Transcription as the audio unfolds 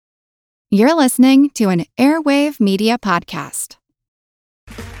You're listening to an Airwave Media Podcast.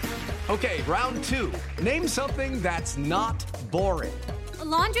 Okay, round two. Name something that's not boring. A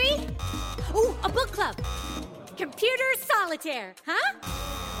laundry? Ooh, a book club. Computer solitaire, huh?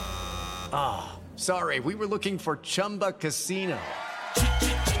 Ah, sorry, we were looking for Chumba Casino.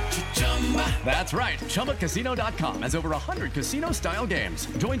 That's right, ChumbaCasino.com has over 100 casino-style games.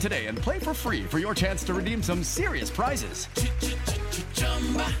 Join today and play for free for your chance to redeem some serious prizes.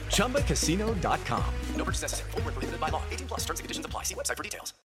 ChumbaCasino.com. No purchase necessary. Void where prohibited by law. 18+ terms and conditions apply. See website for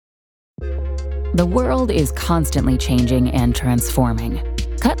details. The world is constantly changing and transforming.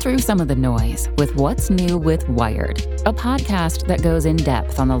 Cut through some of the noise with What's New with Wired, a podcast that goes in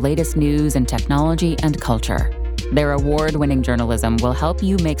depth on the latest news in technology and culture. Their award-winning journalism will help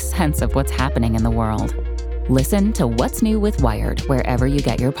you make sense of what's happening in the world. Listen to What's New with Wired wherever you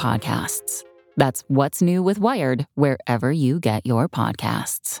get your podcasts. That's What's New with Wired wherever you get your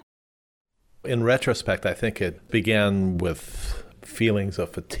podcasts. In retrospect, I think it began with feelings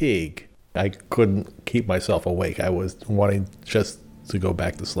of fatigue. I couldn't keep myself awake. I was wanting just to go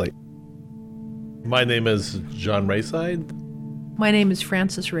back to sleep. My name is John Rayside. My name is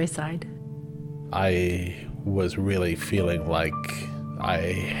Frances Rayside. I was really feeling like I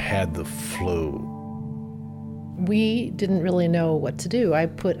had the flu. We didn't really know what to do. I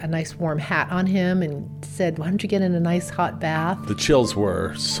put a nice warm hat on him and said, why don't you get in a nice hot bath? The chills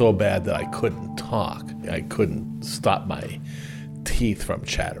were so bad that I couldn't talk. I couldn't stop my teeth from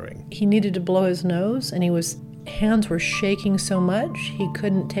chattering. He needed to blow his nose, and his hands were shaking so much he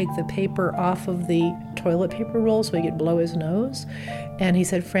couldn't take the paper off of the toilet paper roll so he could blow his nose. And he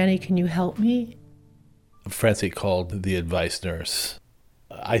said, Franny, can you help me? Francie called the advice nurse.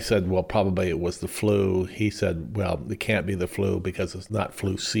 I said, well, probably it was the flu. He said, well, it can't be the flu because it's not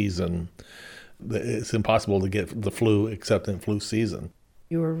flu season. It's impossible to get the flu except in flu season.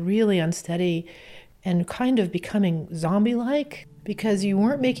 You were really unsteady and kind of becoming zombie-like because you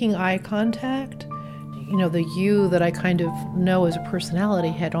weren't making eye contact. You know, the you that I kind of know as a personality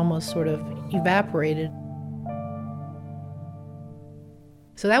had almost sort of evaporated.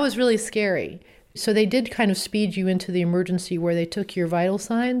 So that was really scary. So they did kind of speed you into the emergency where they took your vital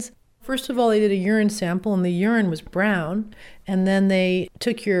signs. First of all, they did a urine sample, and the urine was brown. And then they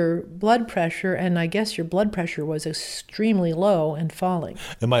took your blood pressure, and I guess your blood pressure was extremely low and falling.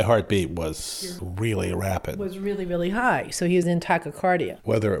 And my heartbeat was really rapid. It was really, really high. So he was in tachycardia.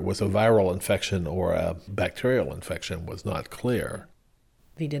 Whether it was a viral infection or a bacterial infection was not clear.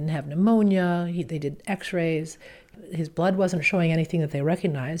 He didn't have pneumonia. They did x-rays. His blood wasn't showing anything that they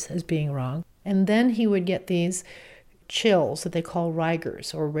recognized as being wrong. And then he would get these chills that they call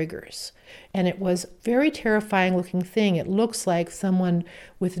rigors or rigors. And it was a very terrifying looking thing. It looks like someone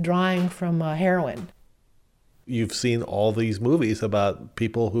withdrawing from heroin. You've seen all these movies about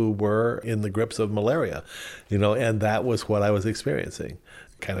people who were in the grips of malaria, and that was what I was experiencing.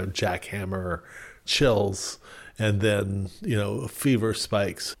 Kind of jackhammer chills and then, fever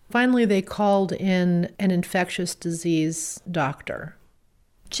spikes. Finally, they called in an infectious disease doctor.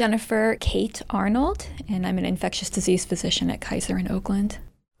 Jennifer Kate Arnold, and I'm an infectious disease physician at Kaiser in Oakland.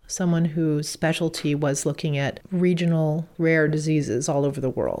 Someone whose specialty was looking at regional rare diseases all over the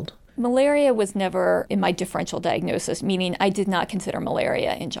world. Malaria was never in my differential diagnosis, meaning I did not consider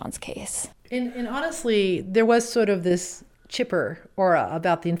malaria in John's case. And honestly, there was sort of this chipper aura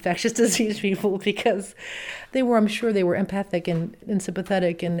about the infectious disease people because I'm sure they were empathic and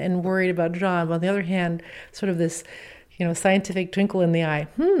sympathetic and worried about John. But on the other hand, sort of this scientific twinkle in the eye.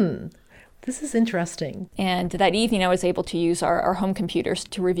 This is interesting. And that evening I was able to use our home computers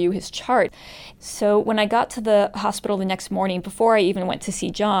to review his chart. So when I got to the hospital the next morning, before I even went to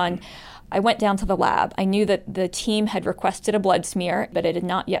see John, I went down to the lab. I knew that the team had requested a blood smear, but it had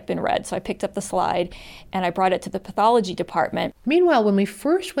not yet been read. So I picked up the slide and I brought it to the pathology department. Meanwhile, when we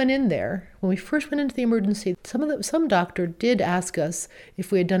first went in there, when we first went into the emergency, some doctor did ask us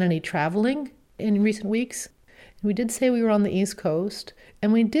if we had done any traveling in recent weeks. We did say we were on the East Coast,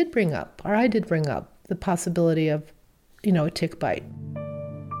 and I did bring up the possibility of, a tick bite.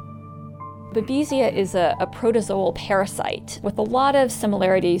 Babesia is a protozoal parasite with a lot of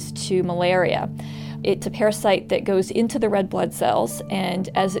similarities to malaria. It's a parasite that goes into the red blood cells, and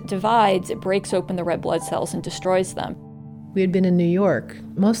as it divides, it breaks open the red blood cells and destroys them. We had been in New York.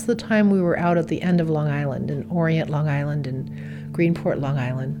 Most of the time we were out at the end of Long Island, in Orient, Long Island, and Greenport, Long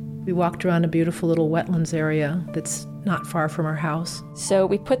Island. We walked around a beautiful little wetlands area that's not far from our house. So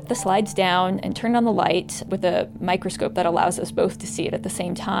we put the slides down and turned on the light with a microscope that allows us both to see it at the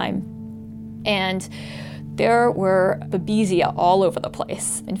same time. And there were Babesia all over the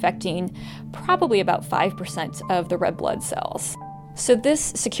place, infecting probably about 5% of the red blood cells. So this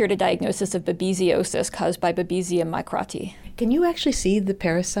secured a diagnosis of babesiosis caused by Babesia microti. Can you actually see the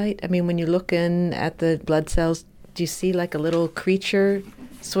parasite? I mean, when you look in at the blood cells, do you see like a little creature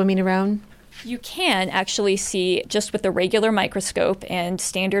swimming around? You can actually see, just with a regular microscope and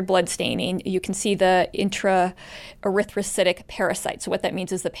standard blood staining, you can see the intraerythrocytic parasite. So what that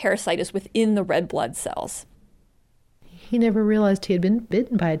means is the parasite is within the red blood cells. He never realized he had been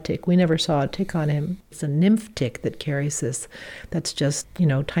bitten by a tick. We never saw a tick on him. It's a nymph tick that carries this. That's just,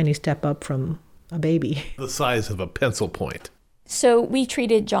 tiny step up from a baby. The size of a pencil point. So we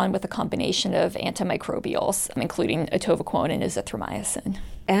treated John with a combination of antimicrobials, including atovaquone and azithromycin.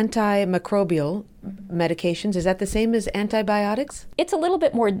 Antimicrobial medications, is that the same as antibiotics? It's a little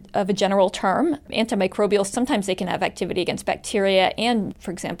bit more of a general term. Antimicrobials, sometimes they can have activity against bacteria and,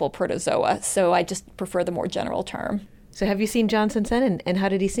 for example, protozoa. So I just prefer the more general term. So have you seen John since then, and how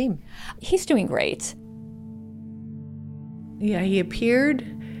did he seem? He's doing great. Yeah, he appeared,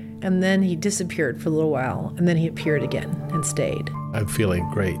 and then he disappeared for a little while, and then he appeared again and stayed. I'm feeling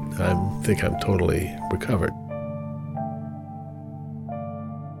great. I think I'm totally recovered.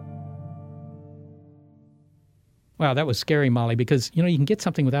 Wow, that was scary, Molly, because, you can get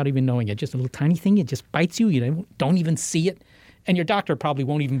something without even knowing it. Just a little tiny thing, it just bites you. You don't even see it. And your doctor probably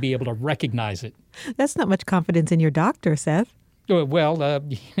won't even be able to recognize it. That's not much confidence in your doctor, Seth. Well,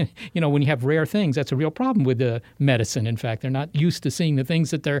 when you have rare things, that's a real problem with medicine. In fact, they're not used to seeing the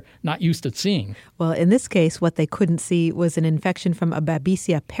things that they're not used to seeing. Well, in this case, what they couldn't see was an infection from a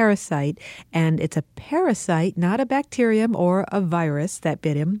Babesia parasite. And it's a parasite, not a bacterium or a virus that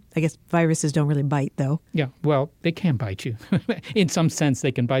bit him. I guess viruses don't really bite, though. Yeah, well, they can bite you. In some sense,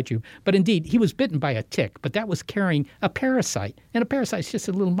 they can bite you. But indeed, he was bitten by a tick, but that was carrying a parasite. And a parasite is just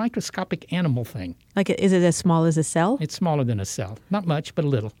a little microscopic animal thing. Is it as small as a cell? It's smaller than a cell. Not much, but a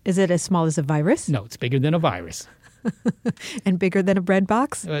little. Is it as small as a virus? No, it's bigger than a virus. And bigger than a bread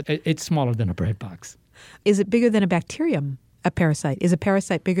box? It's smaller than a bread box. Is it bigger than a bacterium, a parasite? Is a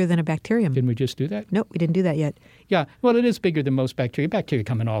parasite bigger than a bacterium? Didn't we just do that? Nope, we didn't do that yet. Yeah, well, it is bigger than most bacteria. Bacteria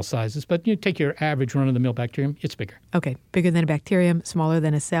come in all sizes, but you take your average run-of-the-mill bacterium, it's bigger. Okay, bigger than a bacterium, smaller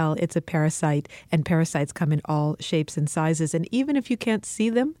than a cell. It's a parasite, and parasites come in all shapes and sizes. And even if you can't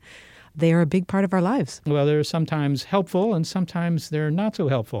see them, they are a big part of our lives. Well, they're sometimes helpful, and sometimes they're not so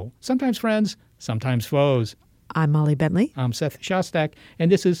helpful. Sometimes friends, sometimes foes. I'm Molly Bentley. I'm Seth Shostak,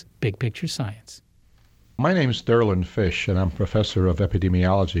 and this is Big Picture Science. My name is Derlin Fish, and I'm professor of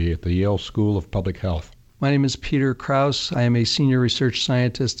epidemiology at the Yale School of Public Health. My name is Peter Krause. I am a senior research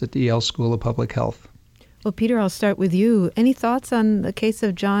scientist at the Yale School of Public Health. Well, Peter, I'll start with you. Any thoughts on the case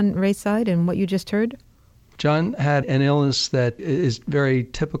of John Rayside and what you just heard? John had an illness that is very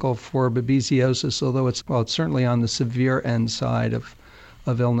typical for babesiosis, although it's certainly on the severe end side of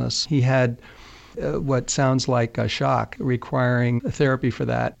illness. He had what sounds like a shock, requiring therapy for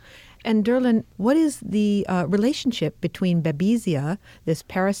that. And Derlin, what is the relationship between Babesia, this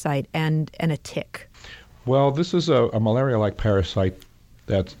parasite, and a tick? Well, this is a malaria-like parasite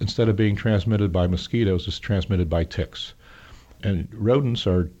that, instead of being transmitted by mosquitoes, is transmitted by ticks. And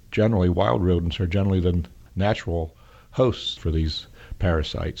wild rodents are generally the natural hosts for these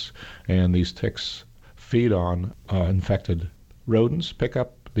parasites. And these ticks feed on infected rodents, pick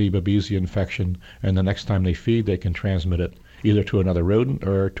up the Babesia infection, and the next time they feed, they can transmit it either to another rodent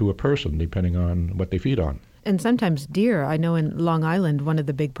or to a person, depending on what they feed on. And sometimes deer. I know in Long Island, one of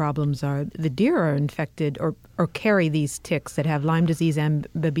the big problems are the deer are infected or carry these ticks that have Lyme disease and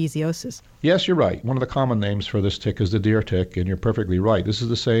babesiosis. Yes, you're right. One of the common names for this tick is the deer tick, and you're perfectly right. This is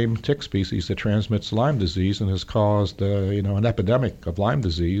the same tick species that transmits Lyme disease and has caused an epidemic of Lyme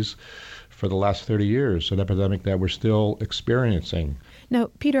disease for the last 30 years, an epidemic that we're still experiencing. Now,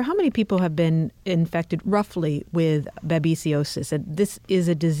 Peter, how many people have been infected roughly with babesiosis? And this is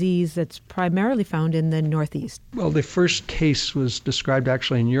a disease that's primarily found in the Northeast. Well, the first case was described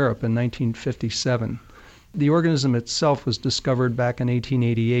actually in Europe in 1957. The organism itself was discovered back in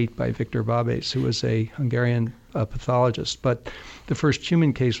 1888 by Victor Babes, who was a Hungarian pathologist. But the first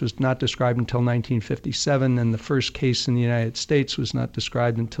human case was not described until 1957, and the first case in the United States was not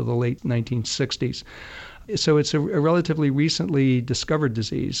described until the late 1960s. So it's a relatively recently discovered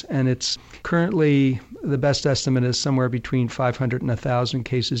disease, and it's currently, the best estimate is somewhere between 500 and 1,000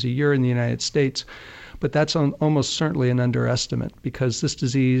 cases a year in the United States. But that's almost certainly an underestimate, because this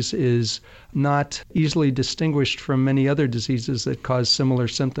disease is not easily distinguished from many other diseases that cause similar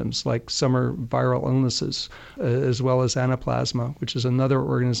symptoms, like summer viral illnesses, as well as anaplasma, which is another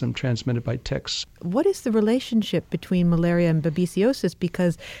organism transmitted by ticks. What is the relationship between malaria and babesiosis?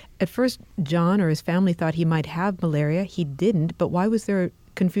 Because at first, John or his family thought he might have malaria. He didn't, but why was there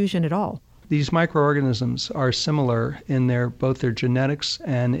confusion at all? These microorganisms are similar in both their genetics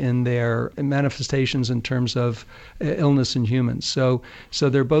and in their manifestations in terms of illness in humans. So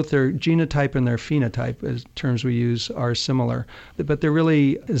they're both their genotype and their phenotype, as terms we use, are similar. But they're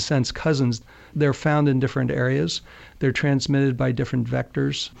really, in a sense, cousins. They're found in different areas. They're transmitted by different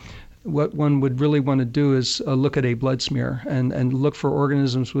vectors. What one would really want to do is look at a blood smear and look for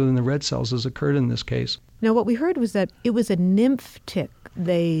organisms within the red cells, as occurred in this case. Now, what we heard was that it was a nymph tick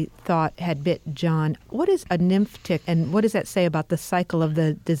they thought had bit John. What is a nymph tick, and what does that say about the cycle of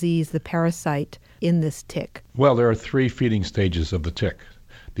the disease, the parasite in this tick? Well, there are 3 feeding stages of the tick.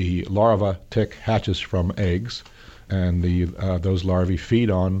 The larva tick hatches from eggs, and those larvae feed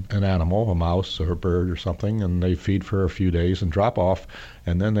on an animal, a mouse or a bird or something, and they feed for a few days and drop off,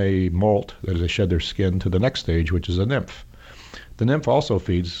 and then they molt, that is, they shed their skin to the next stage, which is a nymph. The nymph also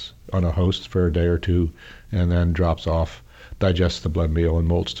feeds on a host for a day or two and then drops off, digests the blood meal, and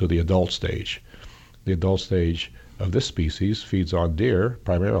molts to the adult stage. The adult stage of this species feeds on deer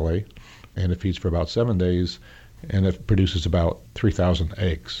primarily, and it feeds for about 7 days, and it produces about 3,000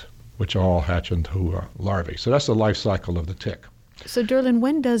 eggs, which all hatch into larvae. So that's the life cycle of the tick. So, Derlin,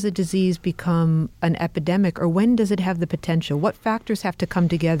 when does a disease become an epidemic, or when does it have the potential? What factors have to come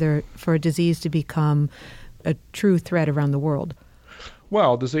together for a disease to become a true threat around the world?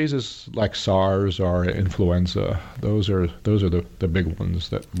 Well, diseases like SARS or influenza, those are the big ones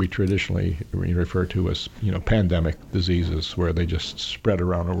that we traditionally refer to as, pandemic diseases, where they just spread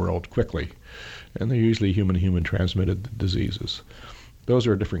around the world quickly. And they're usually human-human transmitted diseases. Those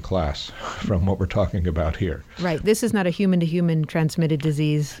are a different class from what we're talking about here. Right. This is not a human-to-human transmitted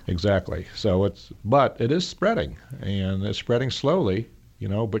disease. Exactly. But it is spreading, and it's spreading slowly,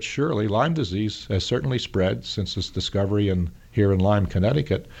 but surely. Lyme disease has certainly spread since its discovery here in Lyme,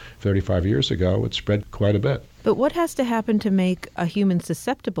 Connecticut, 35 years ago. It spread quite a bit. But what has to happen to make a human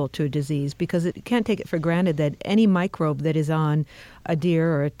susceptible to a disease? Because it can't take it for granted that any microbe that is on a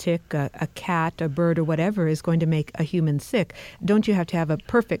deer or a tick, a cat, a bird, or whatever is going to make a human sick. Don't you have to have a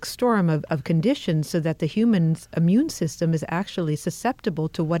perfect storm of conditions so that the human's immune system is actually susceptible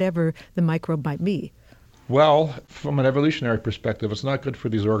to whatever the microbe might be? Well, from an evolutionary perspective, it's not good for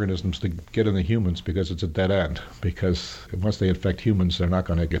these organisms to get into humans because it's a dead end. Because once they infect humans, they're not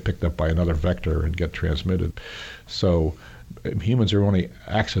going to get picked up by another vector and get transmitted. So humans are only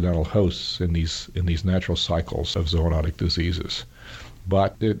accidental hosts in these natural cycles of zoonotic diseases.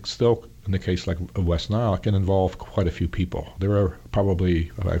 But it's still, in the case like of West Nile, it can involve quite a few people. There are probably,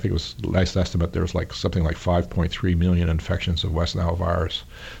 I think it was last estimate, there was something like 5.3 million infections of West Nile virus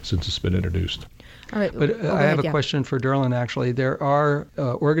since it's been introduced. All right. But I have a question for Derlin, actually. There are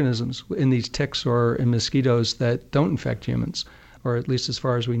organisms in these ticks or in mosquitoes that don't infect humans, or at least as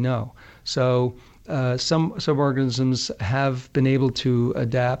far as we know. So some organisms have been able to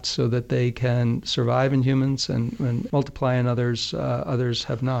adapt so that they can survive in humans and multiply in others. Others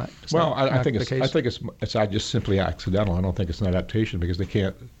have not. I think it's just simply accidental. I don't think it's an adaptation because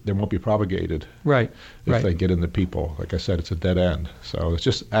they won't be propagated. Right. If they get into people. Like I said, it's a dead end. So it's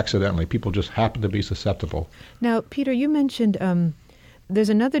just accidentally. People just happen to be susceptible. Now, Peter, you mentioned there's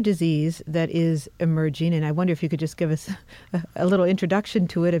another disease that is emerging, and I wonder if you could just give us a little introduction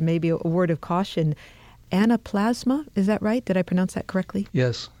to it and maybe a word of caution. Anaplasma, is that right? Did I pronounce that correctly?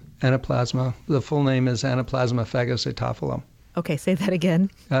 Yes, anaplasma. The full name is Anaplasma phagocytophilum. Okay, say that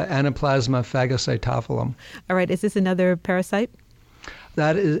again. Anaplasma phagocytophilum. All right, is this another parasite?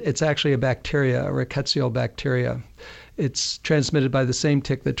 It's actually a bacteria, a rickettsial bacteria. It's transmitted by the same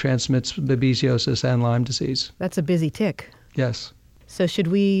tick that transmits babesiosis and Lyme disease. That's a busy tick. Yes. So should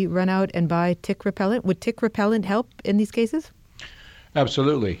we run out and buy tick repellent? Would tick repellent help in these cases?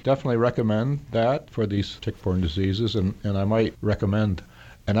 Absolutely. Definitely recommend that for these tick-borne diseases, and I might recommend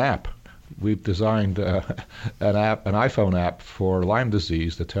an app. We've designed an iPhone app for Lyme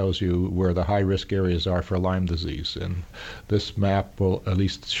disease that tells you where the high-risk areas are for Lyme disease, and this map will at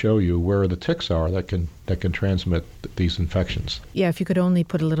least show you where the ticks are that can transmit these infections. Yeah, if you could only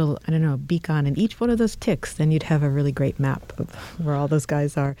put a little, beacon in each one of those ticks, then you'd have a really great map of where all those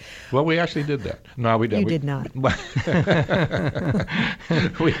guys are. Well, we actually did that. No, we did. You did not.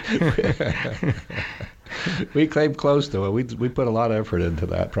 We came close to it. We put a lot of effort into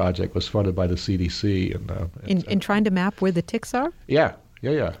that project. It was funded by the CDC. In trying to map where the ticks are? Yeah.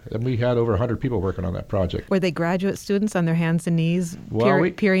 And we had over 100 people working on that project. Were they graduate students on their hands and knees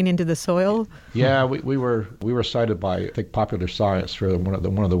peering into the soil? Yeah, we were cited by, I think, Popular Science for one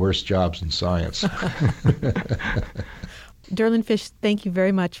of the worst jobs in science. Derlin Fish, thank you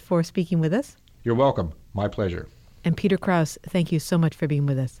very much for speaking with us. You're welcome. My pleasure. And Peter Krause, thank you so much for being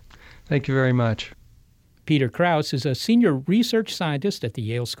with us. Thank you very much. Peter Krause is a senior research scientist at the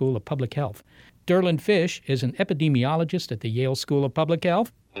Yale School of Public Health. Derlin Fish is an epidemiologist at the Yale School of Public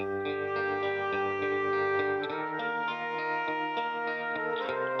Health.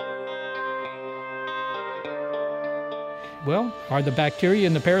 Well, are the bacteria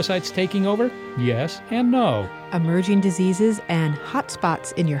and the parasites taking over? Yes and no. Emerging diseases and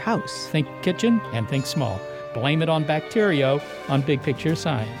hotspots in your house. Think kitchen and think small. Blame it on Bacterio on Big Picture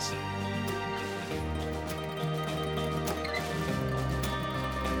Science.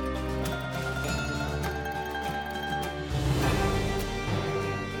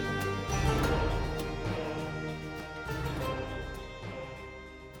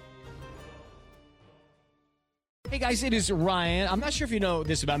 Hey guys, it is Ryan. I'm not sure if you know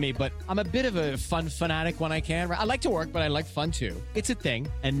this about me, but I'm a bit of a fun fanatic when I can. I like to work, but I like fun too. It's a thing.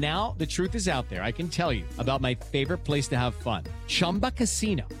 And now the truth is out there. I can tell you about my favorite place to have fun. Chumba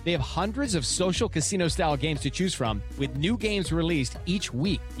Casino. They have hundreds of social casino style games to choose from with new games released each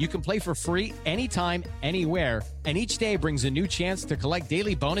week. You can play for free anytime, anywhere. And each day brings a new chance to collect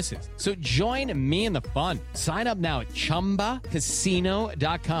daily bonuses. So join me in the fun. Sign up now at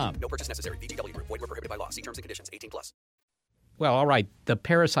ChumbaCasino.com. No purchase necessary. VGW Group. Void where prohibited by law. See terms and conditions. 18+. Well, all right, the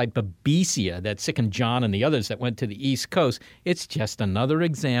parasite Babesia that sickened John and the others that went to the East Coast, it's just another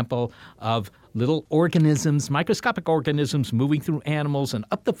example of little organisms, microscopic organisms moving through animals and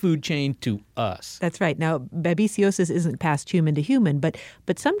up the food chain to us. That's right. Now, babesiosis isn't passed human to human, but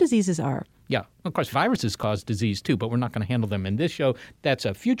some diseases are. Yeah, of course, viruses cause disease too, but we're not going to handle them in this show. That's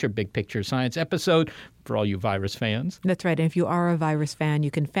a future Big Picture Science episode for all you virus fans. That's right. And if you are a virus fan,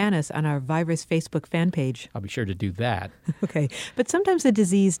 you can fan us on our virus Facebook fan page. I'll be sure to do that. Okay. But sometimes the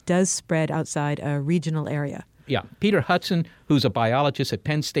disease does spread outside a regional area. Yeah. Peter Hudson, who's a biologist at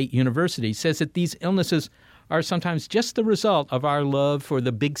Penn State University, says that these illnesses are sometimes just the result of our love for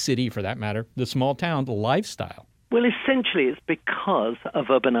the big city, for that matter, the small town lifestyle. Well, essentially, it's because of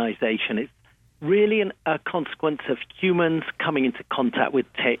urbanization. It's really a consequence of humans coming into contact with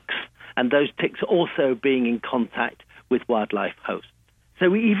ticks, and those ticks also being in contact with wildlife hosts.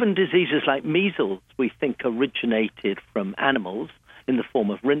 So even diseases like measles, we think, originated from animals in the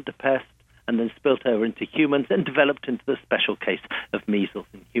form of rinderpest and then spilt over into humans and developed into the special case of measles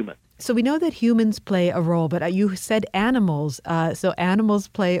in humans. So we know that humans play a role, but you said animals, so animals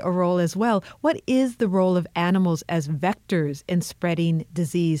play a role as well. What is the role of animals as vectors in spreading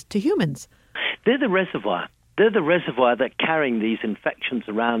disease to humans? They're the reservoir. They're the reservoir that carrying these infections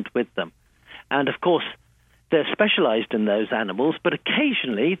around with them. And, of course, they're specialized in those animals, but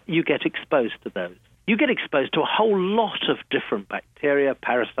occasionally you get exposed to those. You get exposed to a whole lot of different bacteria,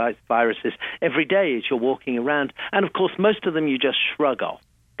 parasites, viruses every day as you're walking around. And, of course, most of them you just shrug off.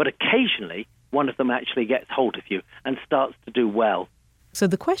 But occasionally one of them actually gets hold of you and starts to do well. So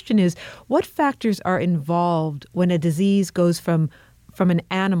the question is, what factors are involved when a disease goes from an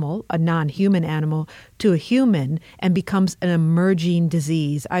animal, a non-human animal, to a human and becomes an emerging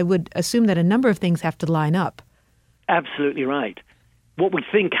disease? I would assume that a number of things have to line up. Absolutely right. What we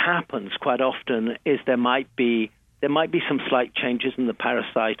think happens quite often is there might be some slight changes in the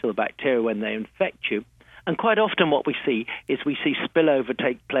parasite or the bacteria when they infect you. And quite often what we see spillover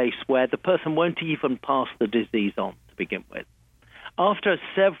take place where the person won't even pass the disease on to begin with. After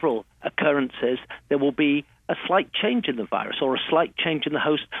several occurrences, there will be a slight change in the virus or a slight change in the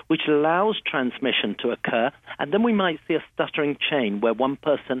host, which allows transmission to occur. And then we might see a stuttering chain where one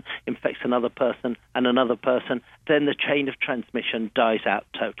person infects another person and another person. Then the chain of transmission dies out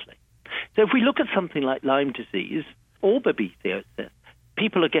totally. So if we look at something like Lyme disease or babesiosis,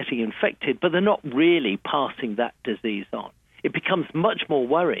 people are getting infected, but they're not really passing that disease on. It becomes much more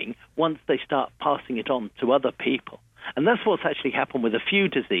worrying once they start passing it on to other people. And that's what's actually happened with a few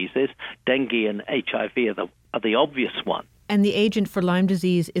diseases. Dengue and HIV are the obvious one. And the agent for Lyme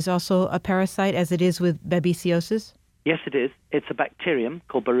disease is also a parasite, as it is with babesiosis? Yes, it is. It's a bacterium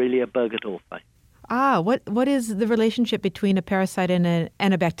called Borrelia burgdorferi. What is the relationship between a parasite and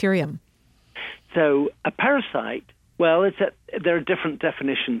a bacterium? So a parasite, well, there are different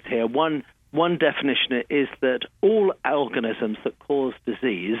definitions here. One definition is that all organisms that cause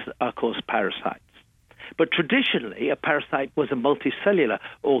disease are caused parasites. But traditionally, a parasite was a multicellular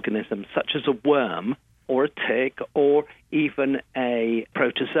organism, such as a worm or a tick or even a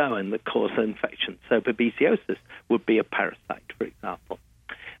protozoan that causes infection. So babesiosis would be a parasite, for example.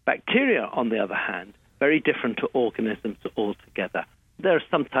 Bacteria, on the other hand, very different to organisms altogether. They're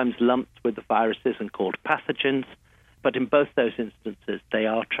sometimes lumped with the viruses and called pathogens, but in both those instances, they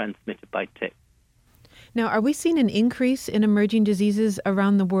are transmitted by ticks. Now, are we seeing an increase in emerging diseases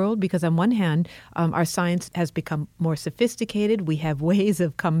around the world? Because on one hand, our science has become more sophisticated. We have ways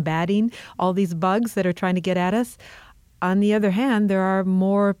of combating all these bugs that are trying to get at us. On the other hand, there are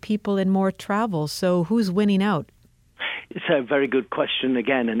more people and more travel. So who's winning out? It's a very good question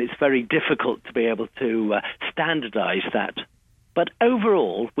again, and it's very difficult to be able to standardize that. But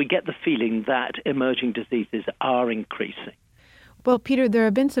overall, we get the feeling that emerging diseases are increasing. Well, Peter, there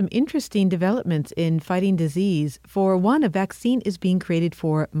have been some interesting developments in fighting disease. For one, a vaccine is being created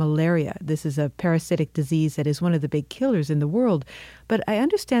for malaria. This is a parasitic disease that is one of the big killers in the world. But I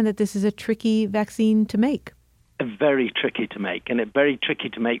understand that this is a tricky vaccine to make. Very tricky to make, and it's very tricky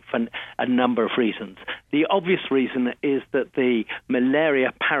to make for a number of reasons. The obvious reason is that the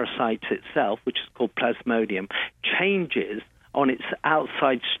malaria parasite itself, which is called Plasmodium, changes on its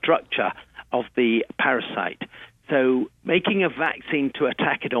outside structure of the parasite. So making a vaccine to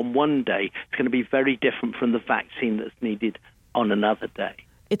attack it on one day is going to be very different from the vaccine that's needed on another day.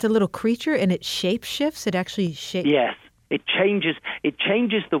 It's a little creature and it shape shifts? It actually shapes? Yes. It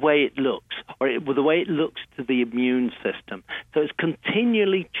changes the way it looks, or the way it looks to the immune system. So it's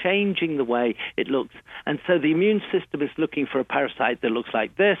continually changing the way it looks. And so the immune system is looking for a parasite that looks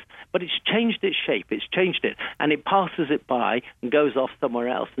like this, but it's changed its shape, it's changed it, and it passes it by and goes off somewhere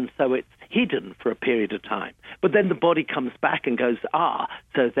else, and so it's hidden for a period of time. But then the body comes back and goes,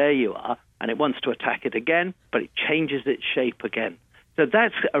 so there you are, and it wants to attack it again, but it changes its shape again. So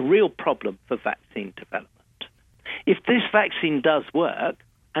that's a real problem for vaccine development. If this vaccine does work,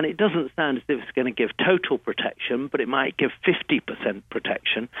 and it doesn't sound as if it's going to give total protection, but it might give 50%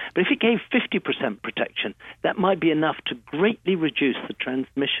 protection. But if it gave 50% protection, that might be enough to greatly reduce the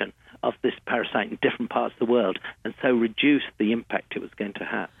transmission of this parasite in different parts of the world, and so reduce the impact it was going to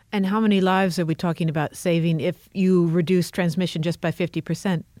have. And how many lives are we talking about saving if you reduce transmission just by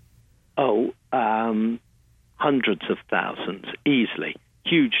 50%? Hundreds of thousands, easily.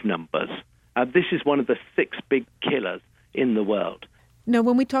 Huge numbers. This is one of the 6 big killers in the world. Now,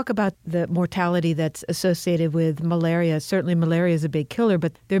 when we talk about the mortality that's associated with malaria, certainly malaria is a big killer,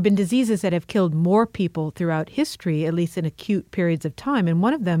 but there have been diseases that have killed more people throughout history, at least in acute periods of time. And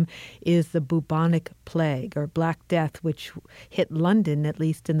one of them is the bubonic plague, or Black Death, which hit London, at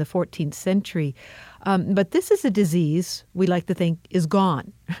least in the 14th century. But this is a disease we like to think is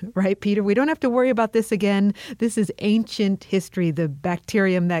gone, right, Peter? We don't have to worry about this again. This is ancient history, the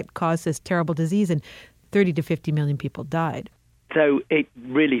bacterium that caused this terrible disease, and 30 to 50 million people died. So it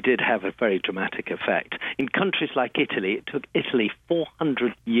really did have a very dramatic effect. In countries like Italy, it took Italy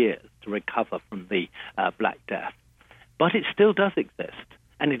 400 years to recover from the Black Death. But it still does exist,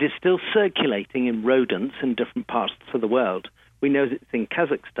 and it is still circulating in rodents in different parts of the world. We know that it's in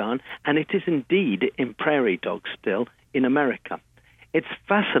Kazakhstan, and it is indeed in prairie dogs still in America. It's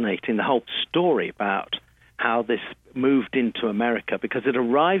fascinating, the whole story about how this moved into America, because it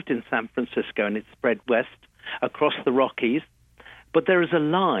arrived in San Francisco and it spread west across the Rockies. But there is a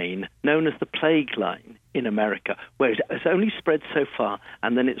line known as the plague line in America, where it has only spread so far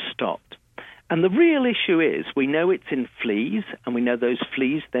and then it stopped. And the real issue is we know it's in fleas, and we know those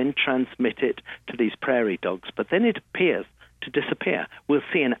fleas then transmit it to these prairie dogs, but then it appears to disappear. We'll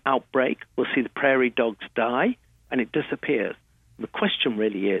see an outbreak, we'll see the prairie dogs die, and it disappears. The question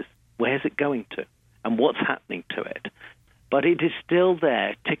really is, where's it going to, and what's happening to it? But it is still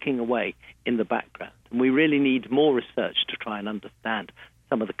there, ticking away in the background. And we really need more research to try and understand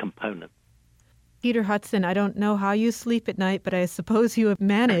some of the components. Peter Hudson, I don't know how you sleep at night, but I suppose you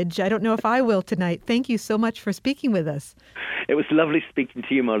manage. I don't know if I will tonight. Thank you so much for speaking with us. It was lovely speaking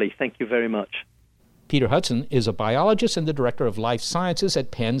to you, Molly. Thank you very much. Peter Hudson is a biologist and the director of life sciences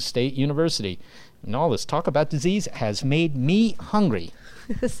at Penn State University. And all this talk about disease has made me hungry.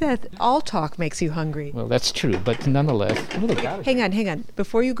 Seth, all talk makes you hungry. Well, that's true, but nonetheless. Hang on.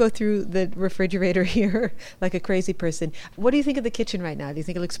 Before you go through the refrigerator here like a crazy person, what do you think of the kitchen right now? Do you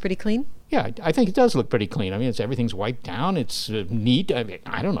think it looks pretty clean? Yeah, I think it does look pretty clean. I mean, everything's wiped down. It's neat. I mean,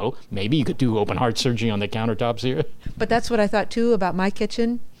 I don't know. Maybe you could do open heart surgery on the countertops here. But that's what I thought, too, about my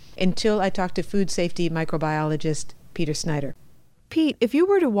kitchen until I talked to food safety microbiologist Peter Snyder. Pete, if you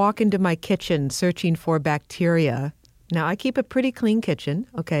were to walk into my kitchen searching for bacteria, now I keep a pretty clean kitchen,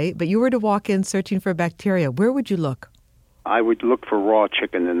 okay, but you were to walk in searching for bacteria, where would you look? I would look for raw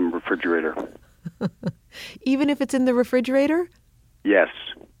chicken in the refrigerator. Even if it's in the refrigerator? Yes,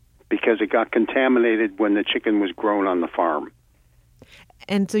 because it got contaminated when the chicken was grown on the farm.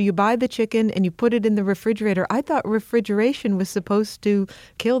 And so you buy the chicken and you put it in the refrigerator. I thought refrigeration was supposed to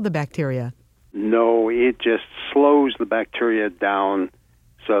kill the bacteria. No, it just slows the bacteria down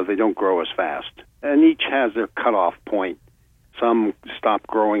so they don't grow as fast. And each has their cutoff point. Some stop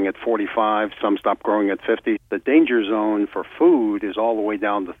growing at 45, some stop growing at 50. The danger zone for food is all the way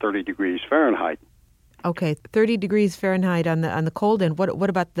down to 30 degrees Fahrenheit. Okay, 30 degrees Fahrenheit on the cold end. What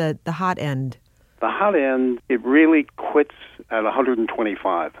about the hot end? The hot end, it really quits at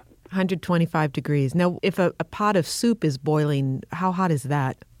 125. 125 degrees. Now, if a pot of soup is boiling, how hot is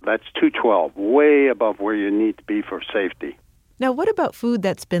that? That's 212, way above where you need to be for safety. Now, what about food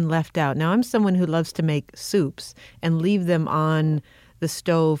that's been left out? Now, I'm someone who loves to make soups and leave them on the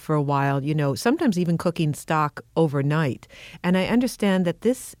stove for a while, sometimes even cooking stock overnight. And I understand that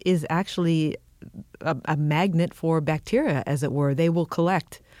this is actually a magnet for bacteria, as it were. They will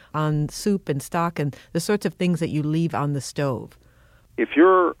collect on soup and stock and the sorts of things that you leave on the stove. If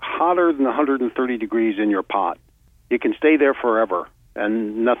you're hotter than 130 degrees in your pot, you can stay there forever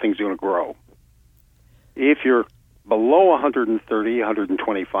and nothing's going to grow. If you're below 130,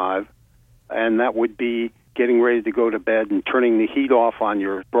 125, and that would be getting ready to go to bed and turning the heat off on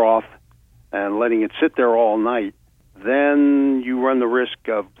your broth and letting it sit there all night, then you run the risk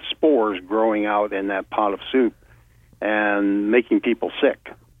of spores growing out in that pot of soup and making people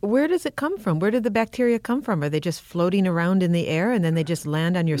sick. Where does it come from? Where did the bacteria come from? Are they just floating around in the air and then they just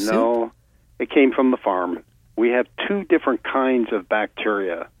land on your soup? No, it came from the farm. We have two different kinds of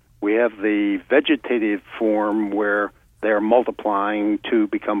bacteria. We have the vegetative form where they're multiplying, 2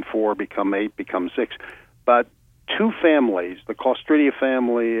 become 4, become 8, become 6. But two families, the Clostridia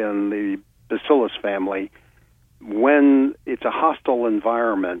family and the Bacillus family, when it's a hostile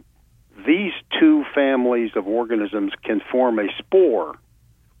environment, these two families of organisms can form a spore,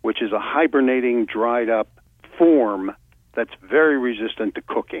 which is a hibernating, dried-up form that's very resistant to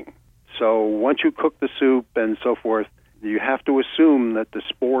cooking. So once you cook the soup and so forth, you have to assume that the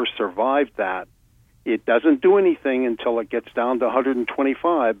spore survived that. It doesn't do anything until it gets down to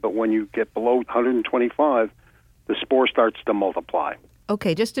 125, but when you get below 125, the spore starts to multiply.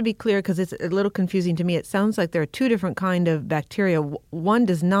 Okay, just to be clear, because it's a little confusing to me, it sounds like there are two different kinds of bacteria. One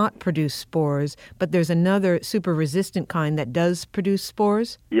does not produce spores, but there's another super resistant kind that does produce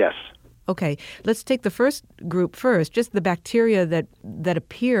spores? Yes. Okay, let's take the first group first, just the bacteria that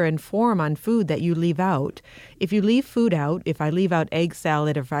appear and form on food that you leave out. If you leave food out, if I leave out egg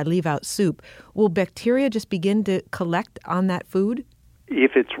salad, if I leave out soup, will bacteria just begin to collect on that food?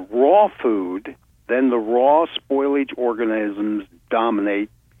 If it's raw food, then the raw spoilage organisms dominate,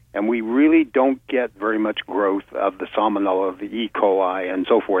 and we really don't get very much growth of the salmonella, the E. coli, and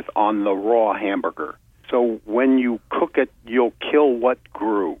so forth on the raw hamburger. So when you cook it, you'll kill what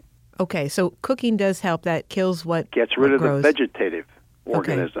grew. Okay, so cooking does help. That kills what gets rid of grows. The vegetative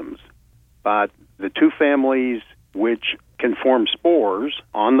organisms. Okay. But the two families which can form spores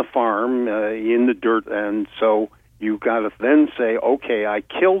on the farm, in the dirt, and so you've got to then say, okay, I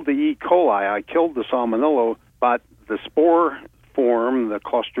killed the E. coli, I killed the salmonella, but the spore form, the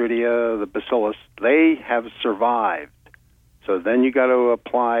Clostridia, the Bacillus, they have survived. So then you got to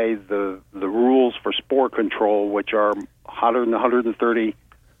apply the rules for spore control, which are hotter than 130,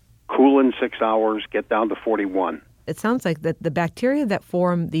 cool in 6 hours, get down to 41. It sounds like that the bacteria that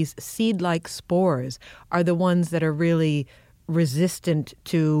form these seed-like spores are the ones that are really resistant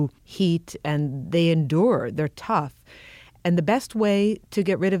to heat, and they endure. They're tough. And the best way to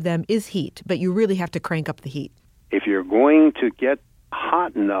get rid of them is heat, but you really have to crank up the heat. If you're going to get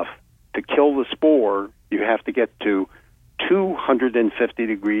hot enough to kill the spore, you have to get to 250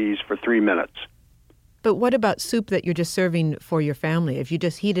 degrees for 3 minutes. But what about soup that you're just serving for your family? If you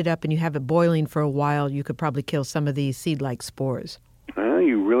just heat it up and you have it boiling for a while, you could probably kill some of these seed-like spores.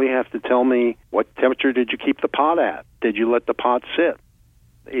 You really have to tell me, what temperature did you keep the pot at? Did you let the pot sit?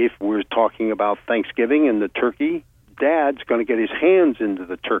 If we're talking about Thanksgiving and the turkey, Dad's going to get his hands into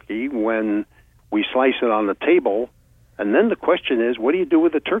the turkey when we slice it on the table. And then the question is, what do you do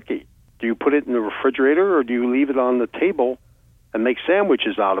with the turkey? Do you put it in the refrigerator or do you leave it on the table and make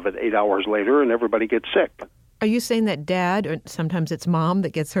sandwiches out of it 8 hours later and everybody gets sick? Are you saying that Dad, or sometimes it's Mom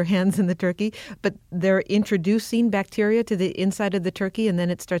that gets her hands in the turkey, but they're introducing bacteria to the inside of the turkey and then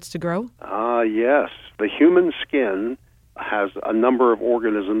it starts to grow? Yes. The human skin has a number of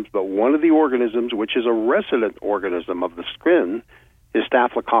organisms, but one of the organisms, which is a resident organism of the skin, is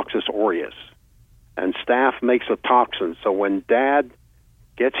Staphylococcus aureus. And staph makes a toxin. So when Dad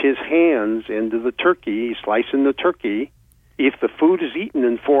gets his hands into the turkey, he's slicing the turkey, if the food is eaten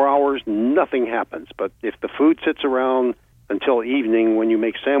in 4 hours, nothing happens. But if the food sits around until evening when you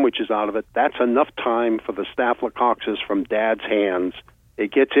make sandwiches out of it, that's enough time for the Staphylococcus from Dad's hands.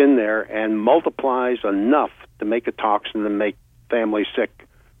 It gets in there and multiplies enough to make a toxin and make families sick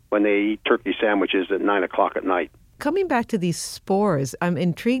when they eat turkey sandwiches at 9 o'clock at night. Coming back to these spores, I'm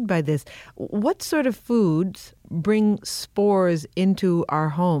intrigued by this. What sort of foods bring spores into our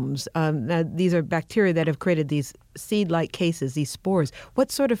homes? Now, these are bacteria that have created these seed-like cases, these spores.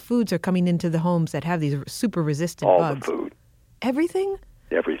 What sort of foods are coming into the homes that have these super resistant bugs? All the food. Everything?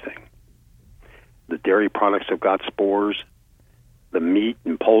 Everything. The dairy products have got spores. The meat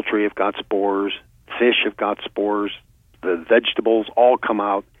and poultry have got spores. Fish have got spores. The vegetables all come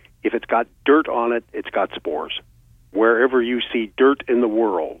out. If it's got dirt on it, it's got spores. Wherever you see dirt in the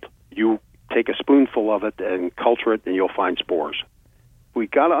world, you take a spoonful of it and culture it, and you'll find spores. We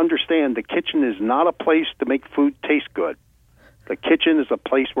got to understand the kitchen is not a place to make food taste good. The kitchen is a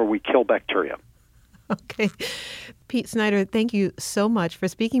place where we kill bacteria. Okay. Pete Snyder, thank you so much for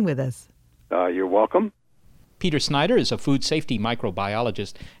speaking with us. You're welcome. Peter Snyder is a food safety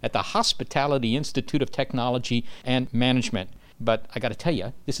microbiologist at the Hospitality Institute of Technology and Management. But I got to tell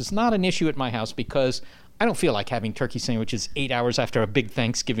you, this is not an issue at my house because I don't feel like having turkey sandwiches 8 hours after a big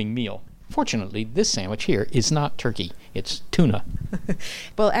Thanksgiving meal. Fortunately, this sandwich here is not turkey. It's tuna.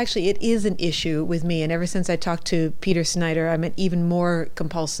 Well, actually, it is an issue with me. And ever since I talked to Peter Snyder, I'm an even more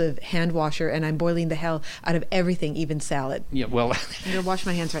compulsive hand washer, and I'm boiling the hell out of everything, even salad. Yeah, well... I'm going to wash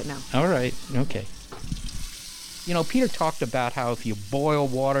my hands right now. All right. Okay. You know, Peter talked about how if you boil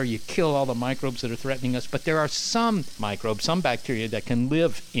water, you kill all the microbes that are threatening us, but there are some microbes, some bacteria that can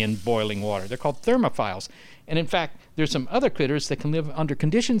live in boiling water. They're called thermophiles. And in fact, there's some other critters that can live under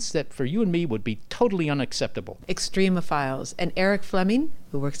conditions that for you and me would be totally unacceptable. Extremophiles. And Eric Fleming,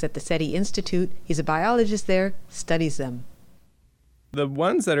 who works at the SETI Institute, he's a biologist there, studies them. The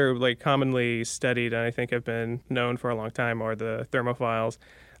ones that are commonly studied and I think have been known for a long time are the thermophiles,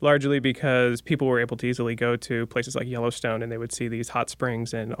 largely because people were able to easily go to places like Yellowstone and they would see these hot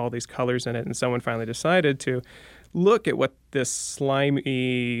springs and all these colors in it. And someone finally decided to look at what this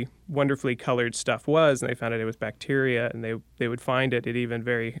slimy, wonderfully colored stuff was, and they found out it was bacteria, and they would find it at even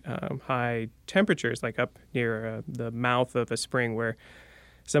very high temperatures, like up near the mouth of a spring where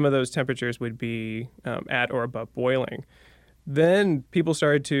some of those temperatures would be at or above boiling. Then people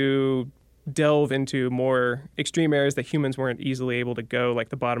started to delve into more extreme areas that humans weren't easily able to go, like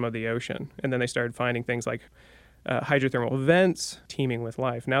the bottom of the ocean. And then they started finding things like hydrothermal vents teeming with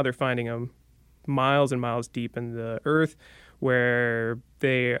life. Now they're finding them miles and miles deep in the earth where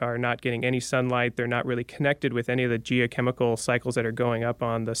they are not getting any sunlight. They're not really connected with any of the geochemical cycles that are going up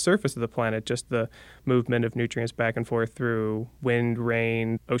on the surface of the planet, just the movement of nutrients back and forth through wind,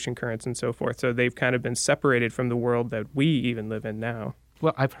 rain, ocean currents, and so forth. So they've kind of been separated from the world that we even live in now.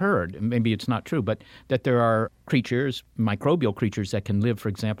 Well, I've heard, maybe it's not true, but that there are creatures, microbial creatures, that can live, for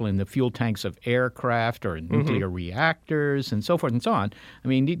example, in the fuel tanks of aircraft or in nuclear reactors and so forth and so on. I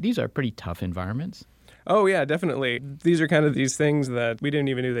mean, these are pretty tough environments. Oh, yeah, definitely. These are kind of these things that we didn't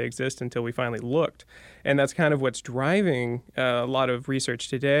even know they exist until we finally looked. And that's kind of what's driving a lot of research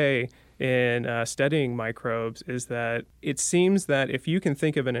today in studying microbes, is that it seems that if you can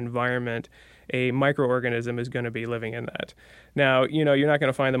think of an environment, a microorganism is going to be living in that. Now, you're not going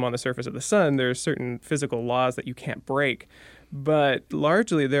to find them on the surface of the sun. There's certain physical laws that you can't break. But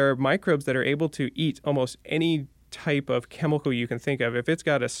largely, there are microbes that are able to eat almost any type of chemical you can think of. If it's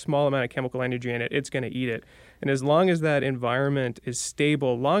got a small amount of chemical energy in it, it's going to eat it. And as long as that environment is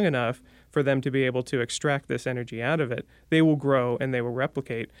stable long enough for them to be able to extract this energy out of it, they will grow and they will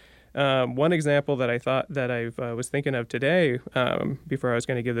replicate. One example that I was thinking of today before I was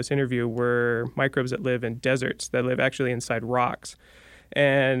going to give this interview were microbes that live in deserts, that live actually inside rocks.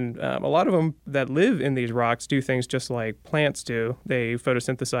 And a lot of them that live in these rocks do things just like plants do. They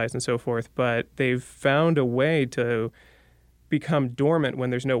photosynthesize and so forth, but they've found a way to become dormant when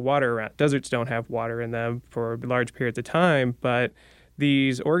there's no water around. Deserts don't have water in them for large periods of time, but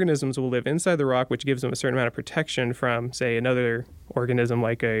these organisms will live inside the rock, which gives them a certain amount of protection from, say, another organism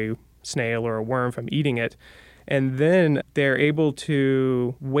like a snail or a worm from eating it. And then they're able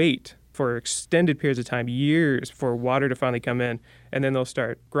to wait for extended periods of time, years, for water to finally come in, and then they'll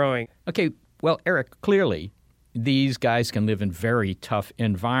start growing. Okay, well, Eric, clearly these guys can live in very tough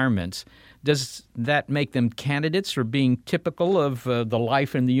environments. Does that make them candidates for being typical of the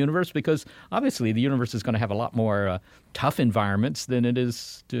life in the universe? Because obviously the universe is going to have a lot more tough environments than it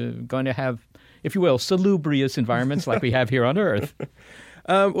is going to have, if you will, salubrious environments like we have here on Earth.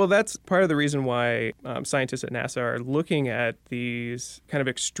 Well, that's part of the reason why scientists at NASA are looking at these kind of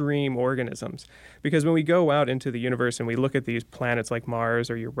extreme organisms. Because when we go out into the universe and we look at these planets like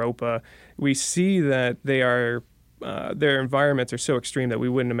Mars or Europa, we see that they are their environments are so extreme that we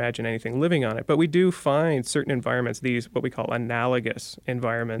wouldn't imagine anything living on it. But we do find certain environments, these what we call analogous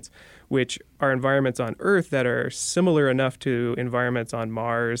environments, which are environments on Earth that are similar enough to environments on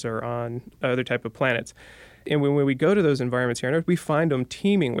Mars or on other type of planets. And when we go to those environments here on Earth, we find them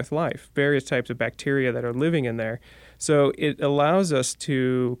teeming with life, various types of bacteria that are living in there. So it allows us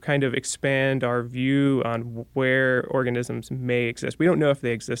to kind of expand our view on where organisms may exist. We don't know if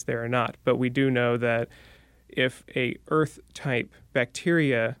they exist there or not, but we do know that if a Earth-type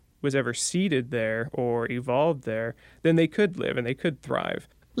bacteria was ever seeded there or evolved there, then they could live and they could thrive.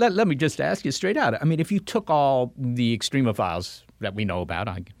 Let me just ask you straight out. I mean, if you took all the extremophiles that we know about,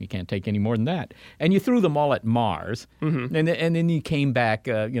 you can't take any more than that, and you threw them all at Mars, and then you came back,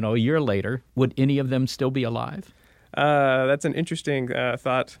 a year later, would any of them still be alive? That's an interesting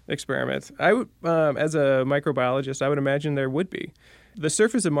thought experiment. I would, as a microbiologist, I would imagine there would be. The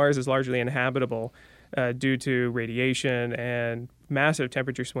surface of Mars is largely inhabitable due to radiation and massive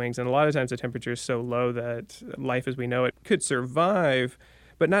temperature swings, and a lot of times the temperature is so low that life as we know it could survive,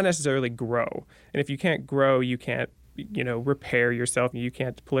 but not necessarily grow. And if you can't grow, you can't repair yourself, you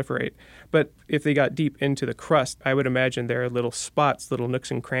can't proliferate. But if they got deep into the crust, I would imagine there are little spots, little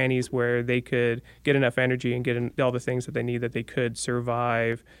nooks and crannies where they could get enough energy and get all the things that they need that they could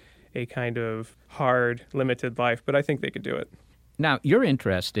survive a kind of hard, limited life. But I think they could do it. Now, you're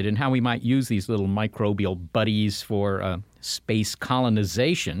interested in how we might use these little microbial buddies for space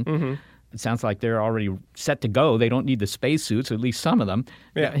colonization. Mm-hmm. It sounds like they're already set to go. They don't need the spacesuits, at least some of them.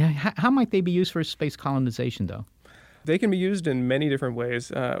 Yeah. How might they be used for space colonization, though? They can be used in many different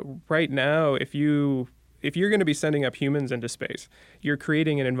ways. Right now, if you're going to be sending up humans into space, you're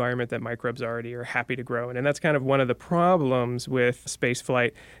creating an environment that microbes already are happy to grow in. And that's kind of one of the problems with space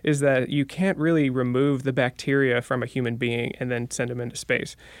flight is that you can't really remove the bacteria from a human being and then send them into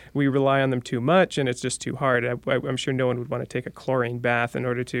space. We rely on them too much, and it's just too hard. I'm sure no one would want to take a chlorine bath in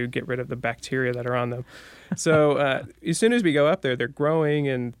order to get rid of the bacteria that are on them. So as soon as we go up there, they're growing,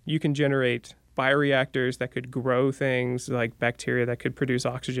 and you can generate bioreactors that could grow things like bacteria that could produce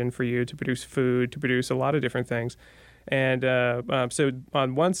oxygen for you, to produce food, to produce a lot of different things. And so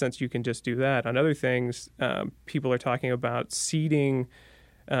on one sense, you can just do that. On other things, people are talking about seeding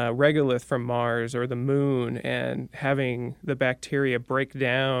regolith from Mars or the moon and having the bacteria break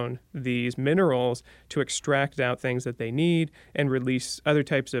down these minerals to extract out things that they need and release other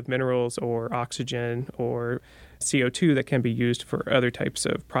types of minerals or oxygen or CO2 that can be used for other types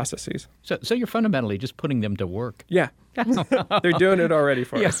of processes. So you're fundamentally just putting them to work. Yeah. They're doing it already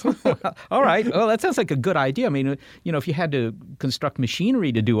for us. All right. Well, that sounds like a good idea. I mean, if you had to construct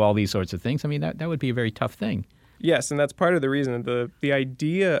machinery to do all these sorts of things, I mean, that would be a very tough thing. Yes, and that's part of the reason. The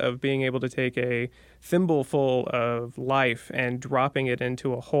idea of being able to take a thimbleful of life and dropping it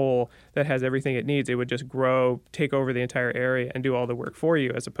into a hole that has everything it needs, it would just grow, take over the entire area, and do all the work for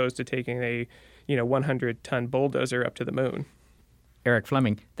you, as opposed to taking a 100-ton bulldozer up to the moon. Eric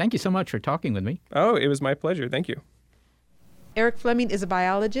Fleming, thank you so much for talking with me. Oh, it was my pleasure. Thank you. Eric Fleming is a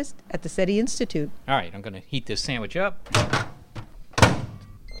biologist at the SETI Institute. All right, I'm going to heat this sandwich up.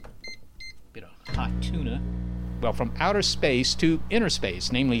 Bit of hot tuna. Well, from outer space to inner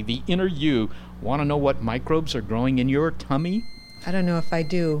space, namely the inner you. Want to know what microbes are growing in your tummy? I don't know if I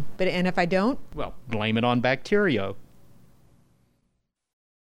do, and if I don't? Well, blame it on Bacterio.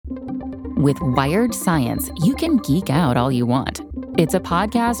 With Wired Science, you can geek out all you want. It's a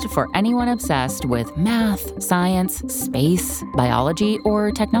podcast for anyone obsessed with math, science, space, biology, or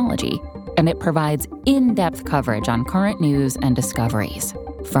technology. And it provides in-depth coverage on current news and discoveries.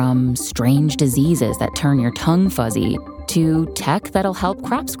 From strange diseases that turn your tongue fuzzy to tech that'll help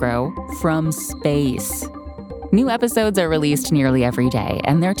crops grow from space. New episodes are released nearly every day,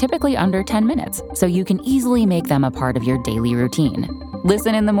 and they're typically under 10 minutes, so you can easily make them a part of your daily routine.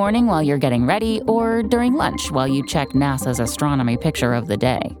 Listen in the morning while you're getting ready, or during lunch while you check NASA's astronomy picture of the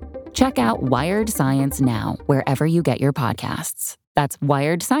day. Check out Wired Science now, wherever you get your podcasts. That's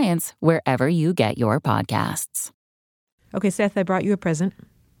Wired Science, wherever you get your podcasts. Okay, Seth, I brought you a present.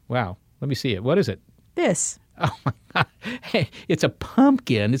 Wow. Let me see it. What is it? This. Oh, my God. Hey, it's a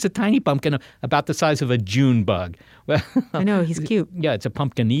pumpkin. It's a tiny pumpkin about the size of a June bug. Well, I know, he's cute. Yeah, it's a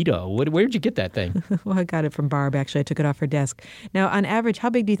pumpkinito. Where'd you get that thing? Well, I got it from Barb, actually. I took it off her desk. Now, on average, how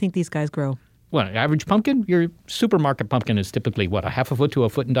big do you think these guys grow? Well, an average pumpkin? Your supermarket pumpkin is typically, a half a foot to a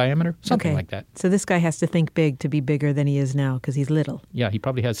foot in diameter? Something like that. So this guy has to think big to be bigger than he is now because he's little. Yeah, he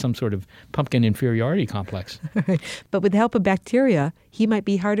probably has some sort of pumpkin inferiority complex. But with the help of bacteria, he might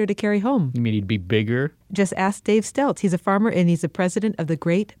be harder to carry home. You mean he'd be bigger? Just ask Dave Steltz. He's a farmer and he's the president of the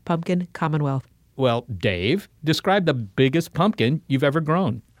Great Pumpkin Commonwealth. Well, Dave, describe the biggest pumpkin you've ever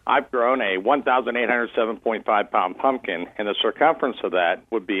grown. I've grown a 1,807.5 pound pumpkin, and the circumference of that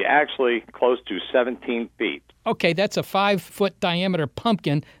would be actually close to 17 feet. Okay, that's a 5-foot diameter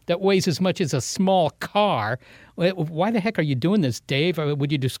pumpkin that weighs as much as a small car. Why the heck are you doing this, Dave?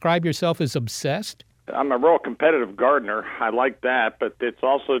 Would you describe yourself as obsessed? I'm a real competitive gardener. I like that, but it's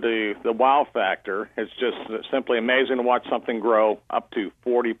also the wow factor. It's just simply amazing to watch something grow up to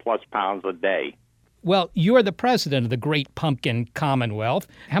 40-plus pounds a day. Well, you're the president of the Great Pumpkin Commonwealth.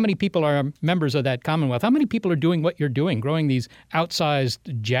 How many people are members of that Commonwealth? How many people are doing what you're doing, growing these outsized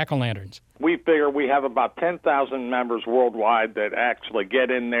jack-o'-lanterns? We figure we have about 10,000 members worldwide that actually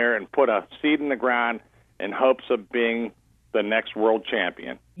get in there and put a seed in the ground in hopes of being the next world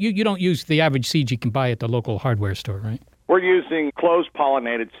champion. You don't use the average seeds you can buy at the local hardware store, right? We're using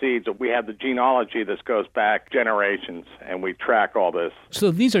closed-pollinated seeds. We have the genealogy that goes back generations, and we track all this.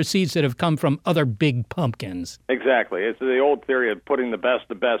 So these are seeds that have come from other big pumpkins. Exactly. It's the old theory of putting the best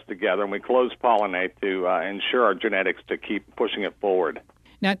together, and we close-pollinate to ensure our genetics to keep pushing it forward.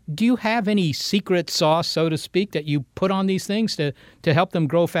 Now, do you have any secret sauce, so to speak, that you put on these things to help them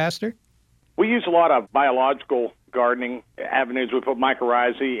grow faster? We use a lot of biological gardening avenues. We put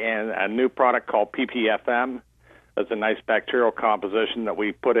mycorrhizae and a new product called PPFM. That's a nice bacterial composition that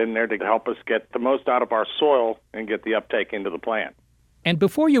we put in there to help us get the most out of our soil and get the uptake into the plant. And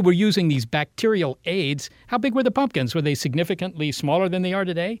before you were using these bacterial aids, how big were the pumpkins? Were they significantly smaller than they are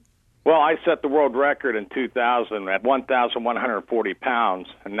today? Well, I set the world record in 2000 at 1,140 pounds,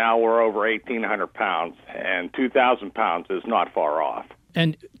 and now we're over 1,800 pounds, and 2,000 pounds is not far off.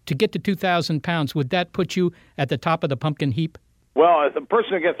 And to get to 2,000 pounds, would that put you at the top of the pumpkin heap? Well, the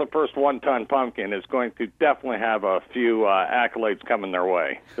person who gets the first one-ton pumpkin is going to definitely have a few accolades coming their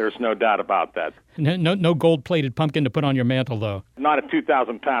way. There's no doubt about that. No gold-plated pumpkin to put on your mantle, though. Not at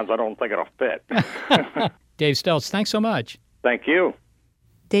 2,000 pounds. I don't think it'll fit. Dave Stelz, thanks so much. Thank you.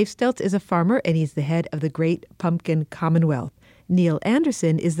 Dave Stelz is a farmer, and he's the head of the Great Pumpkin Commonwealth. Neil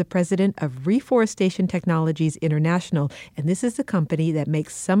Anderson is the president of Reforestation Technologies International, and this is the company that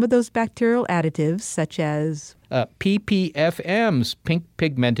makes some of those bacterial additives, such as PPFMs, pink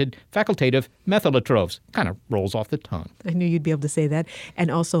pigmented facultative methylotrophs. Kind of rolls off the tongue. I knew you'd be able to say that. And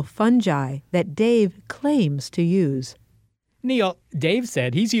also fungi that Dave claims to use. Neil, Dave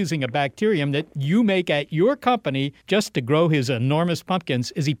said he's using a bacterium that you make at your company just to grow his enormous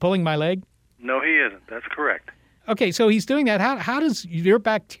pumpkins. Is he pulling my leg? No, he isn't. That's correct. Okay, so he's doing that. How does your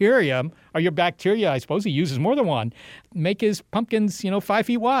bacterium, or your bacteria, I suppose he uses more than one, make his pumpkins, 5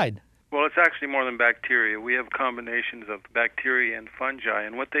 feet wide? Well, it's actually more than bacteria. We have combinations of bacteria and fungi,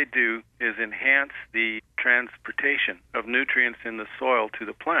 and what they do is enhance the transportation of nutrients in the soil to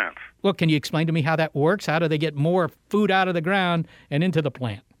the plants. Well, can you explain to me how that works? How do they get more food out of the ground and into the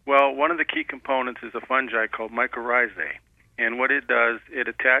plant? Well, one of the key components is a fungi called mycorrhizae, and what it does, it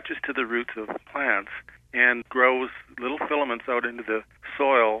attaches to the roots of plants and grows little filaments out into the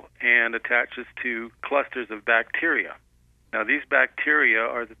soil and attaches to clusters of bacteria. Now, these bacteria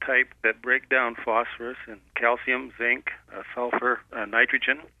are the type that break down phosphorus and calcium, zinc, sulfur,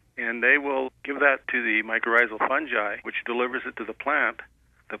 nitrogen, and they will give that to the mycorrhizal fungi, which delivers it to the plant.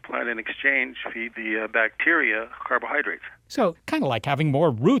 The plant, in exchange, feed the bacteria carbohydrates. So kind of like having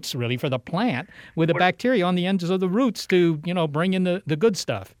more roots, really, for the plant, with the bacteria on the ends of the roots to, bring in the good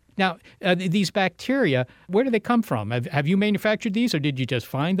stuff. Now, these bacteria, where do they come from? Have you manufactured these, or did you just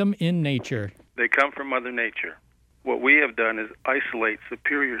find them in nature? They come from Mother Nature. What we have done is isolate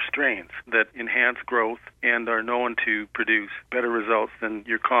superior strains that enhance growth and are known to produce better results than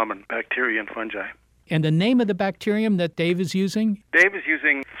your common bacteria and fungi. And the name of the bacterium that Dave is using? Dave is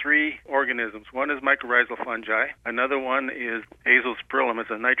using 3 organisms. One is mycorrhizal fungi. Another one is azospirillum. It's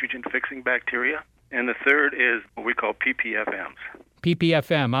a nitrogen-fixing bacteria. And the third is what we call PPFMs.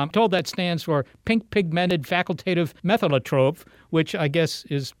 PPFM. I'm told that stands for pink pigmented facultative methylotrope, which I guess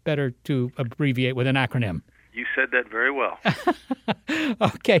is better to abbreviate with an acronym. You said that very well.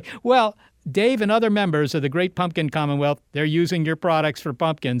 Okay. Well, Dave and other members of the Great Pumpkin Commonwealth, they're using your products for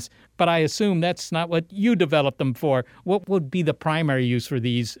pumpkins, but I assume that's not what you developed them for. What would be the primary use for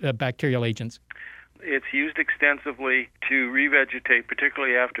these bacterial agents? It's used extensively to revegetate,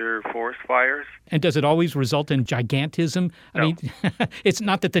 particularly after forest fires. And does it always result in gigantism? No. I mean, it's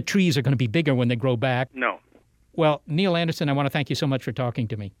not that the trees are going to be bigger when they grow back. No. Well, Neil Anderson, I want to thank you so much for talking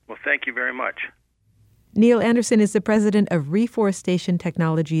to me. Well, thank you very much. Neil Anderson is the president of Reforestation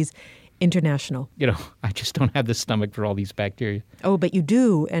Technologies International. I just don't have the stomach for all these bacteria. Oh, but you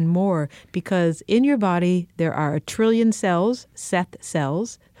do, and more, because in your body there are 1 trillion cells, Seth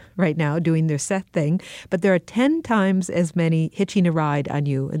cells, right now doing their Seth thing, but there are 10 times as many hitching a ride on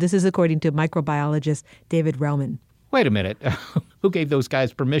you. This is according to microbiologist David Relman. Wait a minute. Who gave those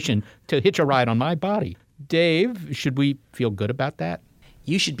guys permission to hitch a ride on my body? Dave, should we feel good about that?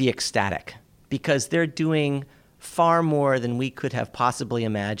 You should be ecstatic because they're doing far more than we could have possibly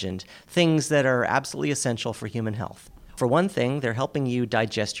imagined, things that are absolutely essential for human health. For one thing, they're helping you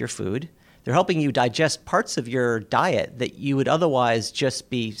digest your food. They're helping you digest parts of your diet that you would otherwise just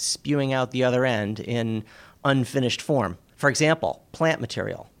be spewing out the other end in unfinished form. For example, plant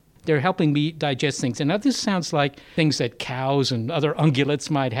material. They're helping me digest things. And now this sounds like things that cows and other ungulates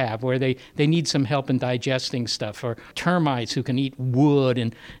might have, where they need some help in digesting stuff, or termites who can eat wood.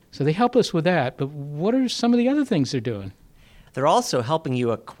 And so they help us with that. But what are some of the other things they're doing? They're also helping you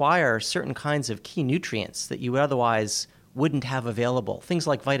acquire certain kinds of key nutrients that you otherwise wouldn't have available, things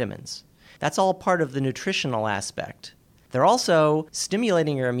like vitamins. That's all part of the nutritional aspect. They're also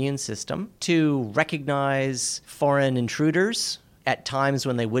stimulating your immune system to recognize foreign intruders at times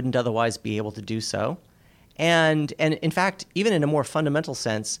when they wouldn't otherwise be able to do so. And in fact, even in a more fundamental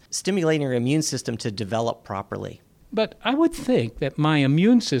sense, stimulating your immune system to develop properly. But I would think that my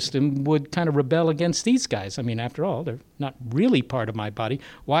immune system would kind of rebel against these guys. I mean, after all, they're not really part of my body.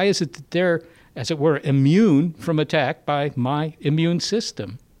 Why is it that they're, as it were, immune from attack by my immune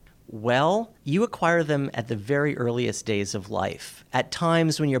system? Well, you acquire them at the very earliest days of life, at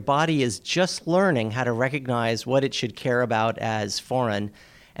times when your body is just learning how to recognize what it should care about as foreign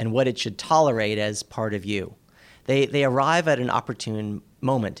and what it should tolerate as part of you. They arrive at an opportune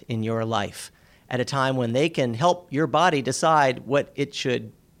moment in your life, at a time when they can help your body decide what it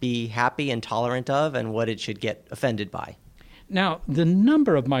should be happy and tolerant of and what it should get offended by. Now, the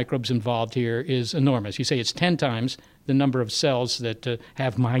number of microbes involved here is enormous. You say it's 10 times the number of cells that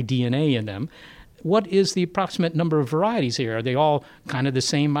have my DNA in them. What is the approximate number of varieties here? Are they all kind of the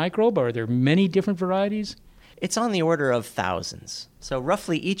same microbe, or are there many different varieties? It's on the order of thousands. So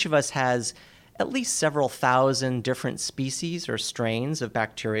roughly each of us has at least several thousand different species or strains of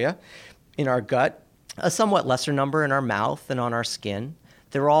bacteria in our gut, a somewhat lesser number in our mouth and on our skin.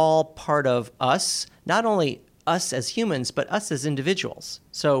 They're all part of us, not only us as humans, but us as individuals.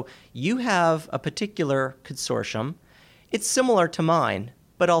 So you have a particular consortium. It's similar to mine,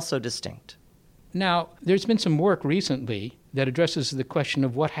 but also distinct. Now, there's been some work recently that addresses the question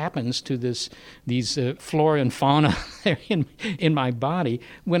of what happens to these flora and fauna in my body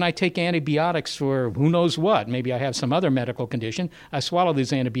when I take antibiotics for who knows what. Maybe I have some other medical condition. I swallow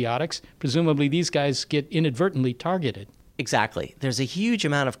these antibiotics. Presumably these guys get inadvertently targeted. Exactly. There's a huge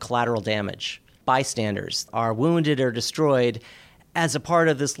amount of collateral damage. Bystanders are wounded or destroyed as a part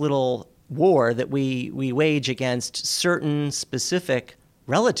of this little war that we wage against certain specific,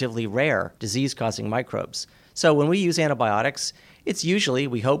 relatively rare disease-causing microbes. So when we use antibiotics, it's usually,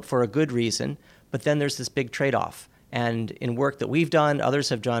 we hope, for a good reason, but then there's this big trade-off. And in work that we've done, others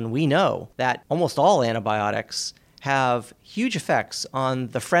have done, we know that almost all antibiotics have huge effects on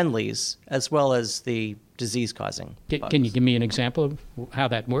the friendlies as well as the disease-causing bugs. Can you give me an example of how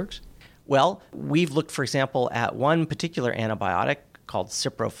that works? Well, we've looked, for example, at one particular antibiotic called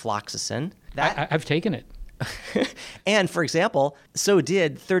ciprofloxacin. I've taken it. And, for example, so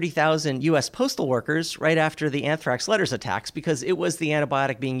did 30,000 U.S. postal workers right after the anthrax letters attacks because it was the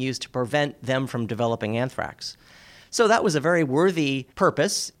antibiotic being used to prevent them from developing anthrax. So that was a very worthy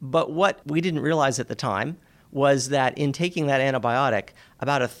purpose, but what we didn't realize at the time was that in taking that antibiotic,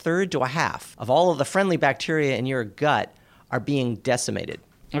 about a third to a half of all of the friendly bacteria in your gut are being decimated.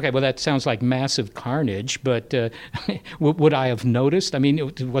 Okay, well, that sounds like massive carnage, but would I have noticed? I mean,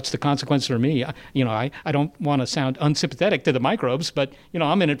 what's the consequence for me? I don't want to sound unsympathetic to the microbes, but,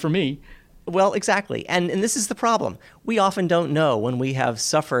 I'm in it for me. Well, exactly. And this is the problem. We often don't know when we have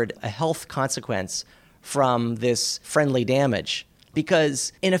suffered a health consequence from this friendly damage,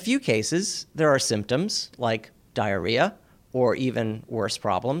 because in a few cases, there are symptoms like diarrhea or even worse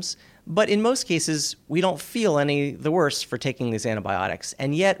problems. But in most cases, we don't feel any the worse for taking these antibiotics.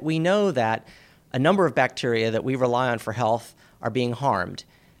 And yet we know that a number of bacteria that we rely on for health are being harmed.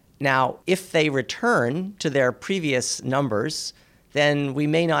 Now, if they return to their previous numbers, then we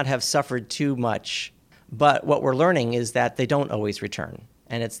may not have suffered too much. But what we're learning is that they don't always return.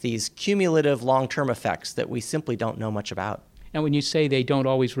 And it's these cumulative long-term effects that we simply don't know much about. And when you say they don't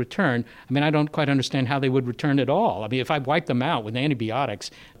always return, I don't quite understand how they would return at all. If I wipe them out with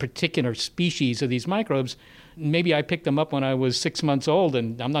antibiotics, particular species of these microbes, maybe I picked them up when I was 6 months old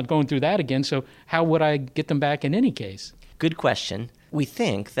and I'm not going through that again, so how would I get them back in any case? Good question. We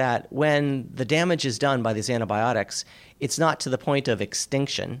think that when the damage is done by these antibiotics, it's not to the point of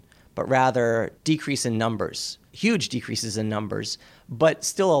extinction, but rather decrease in numbers, huge decreases in numbers, but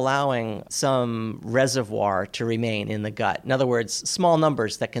still allowing some reservoir to remain in the gut. In other words, small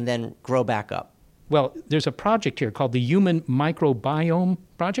numbers that can then grow back up. Well, there's a project here called the Human Microbiome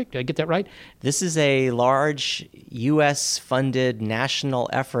Project. Did I get that right? This is a large U.S.-funded national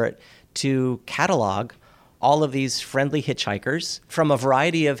effort to catalog all of these friendly hitchhikers from a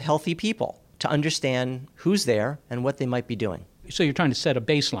variety of healthy people to understand who's there and what they might be doing. So you're trying to set a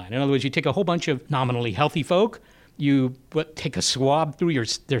baseline. In other words, you take a whole bunch of nominally healthy folk, you take a swab through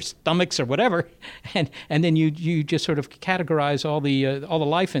their stomachs or whatever, and then you just sort of categorize all the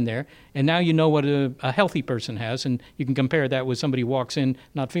life in there, and now you know what a healthy person has, and you can compare that with somebody who walks in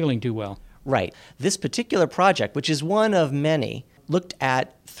not feeling too well. Right. This particular project, which is one of many, looked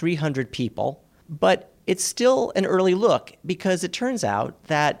at 300 people, but it's still an early look because it turns out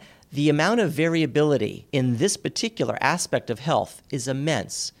that the amount of variability in this particular aspect of health is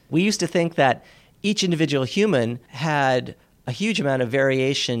immense. We used to think that each individual human had a huge amount of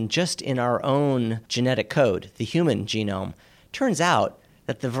variation just in our own genetic code, the human genome. Turns out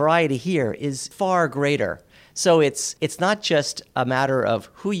that the variety here is far greater. So it's not just a matter of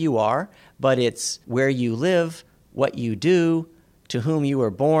who you are, but it's where you live, what you do, to whom you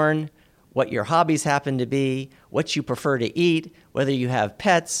were born, what your hobbies happen to be, what you prefer to eat, whether you have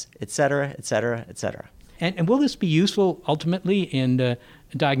pets, et cetera, et cetera, et cetera. And will this be useful ultimately in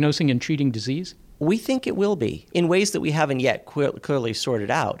diagnosing and treating disease? We think it will be in ways that we haven't yet clearly sorted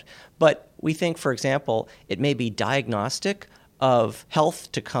out. But we think, for example, it may be diagnostic of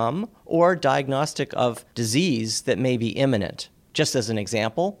health to come or diagnostic of disease that may be imminent. Just as an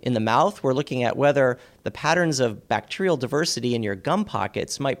example, in the mouth, we're looking at whether the patterns of bacterial diversity in your gum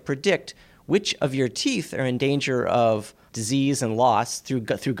pockets might predict which of your teeth are in danger of disease and loss through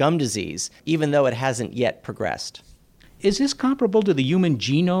gum disease, even though it hasn't yet progressed. Is this comparable to the Human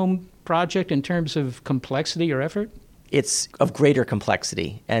Genome Project in terms of complexity or effort? It's of greater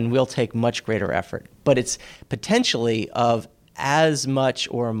complexity and will take much greater effort, but it's potentially of as much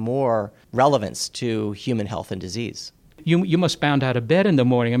or more relevance to human health and disease. You must bound out of bed in the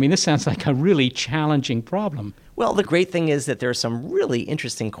morning. I mean, this sounds like a really challenging problem. Well, the great thing is that there are some really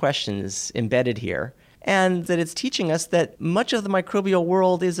interesting questions embedded here, and that it's teaching us that much of the microbial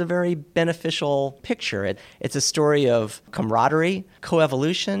world is a very beneficial picture. It's a story of camaraderie,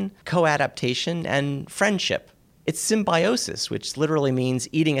 coevolution, co-adaptation, and friendship. It's symbiosis, which literally means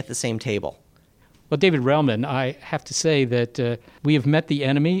eating at the same table. Well, David Relman, I have to say that we have met the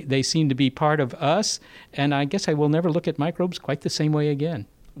enemy. They seem to be part of us, and I guess I will never look at microbes quite the same way again.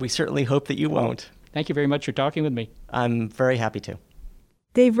 We certainly hope that you won't. Thank you very much for talking with me. I'm very happy to.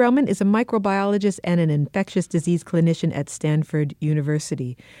 Dave Relman is a microbiologist and an infectious disease clinician at Stanford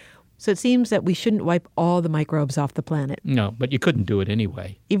University. So it seems that we shouldn't wipe all the microbes off the planet. No, but you couldn't do it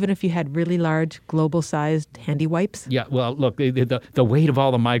anyway. Even if you had really large, global-sized handy wipes? Yeah, well, look, the weight of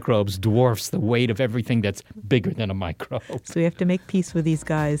all the microbes dwarfs the weight of everything that's bigger than a microbe. So we have to make peace with these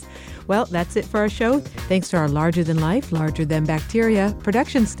guys. Well, that's it for our show. Thanks to our larger-than-life, larger-than-bacteria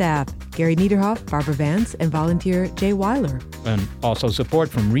production staff, Gary Niederhoff, Barbara Vance, and volunteer Jay Weiler. And also support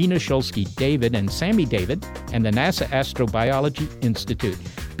from Rena Shulsky-David and Sammy David and the NASA Astrobiology Institute.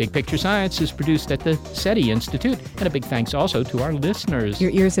 Big Picture Science is produced at the SETI Institute, and a big thanks also to our listeners.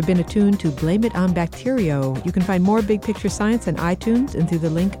 Your ears have been attuned to Blame It on Bacterio. You can find more Big Picture Science on iTunes and through the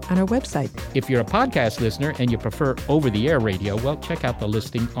link on our website. If you're a podcast listener and you prefer over-the-air radio, well, check out the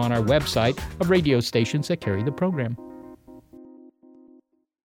listing on our website of radio stations that carry the program.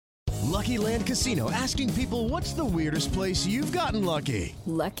 Lucky Land Casino, asking people, what's the weirdest place you've gotten lucky?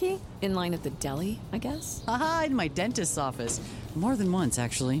 Lucky? In line at the deli, I guess? Aha, in my dentist's office. More than once,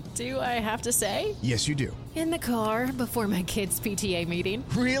 actually. Do I have to say? Yes, you do. In the car before my kids' PTA meeting.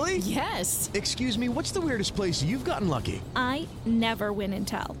 Really? Yes. Excuse me, what's the weirdest place you've gotten lucky? I never win and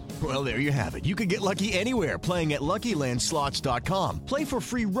tell. Well, there you have it. You can get lucky anywhere, playing at LuckyLandSlots.com. Play for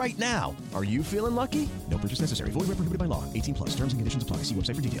free right now. Are you feeling lucky? No purchase necessary. Void where prohibited by law. 18+. Terms and conditions apply. See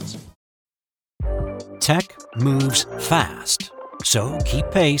website for details. Tech moves fast. So keep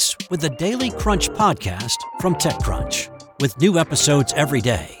pace with the Daily Crunch podcast from TechCrunch. With new episodes every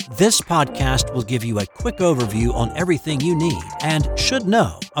day, this podcast will give you a quick overview on everything you need and should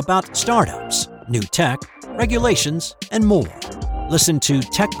know about startups, new tech, regulations, and more. Listen to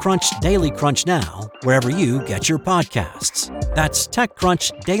TechCrunch Daily Crunch now, wherever you get your podcasts. That's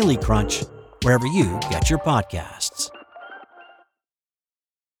TechCrunch Daily Crunch, wherever you get your podcasts.